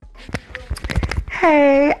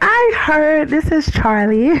Hey, I heard this is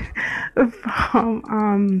Charlie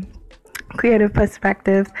from Creative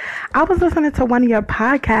Perspectives. I was listening to one of your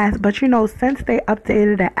podcasts, but since they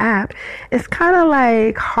updated the app, it's kind of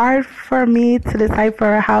like hard for me to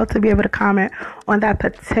decipher how to be able to comment on that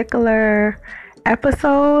particular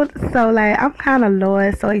episode. So like I'm kind of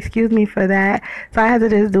lost, so excuse me for that. So I had to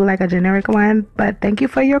just do like a generic one, but thank you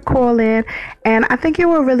for your call in. And I think you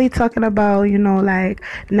were really talking about like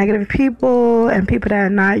negative people and people that are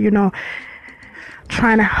not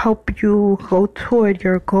trying to help you go toward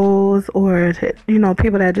your goals, or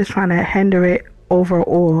people that are just trying to hinder it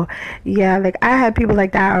overall. Yeah, like I had people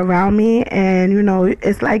like that around me, and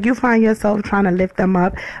it's like you find yourself trying to lift them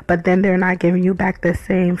up, but then they're not giving you back the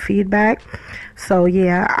same feedback. So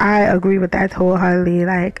yeah, I agree with that wholeheartedly.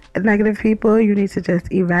 Like negative people, you need to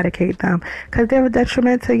just eradicate them because they're a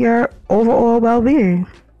detriment to your overall well-being.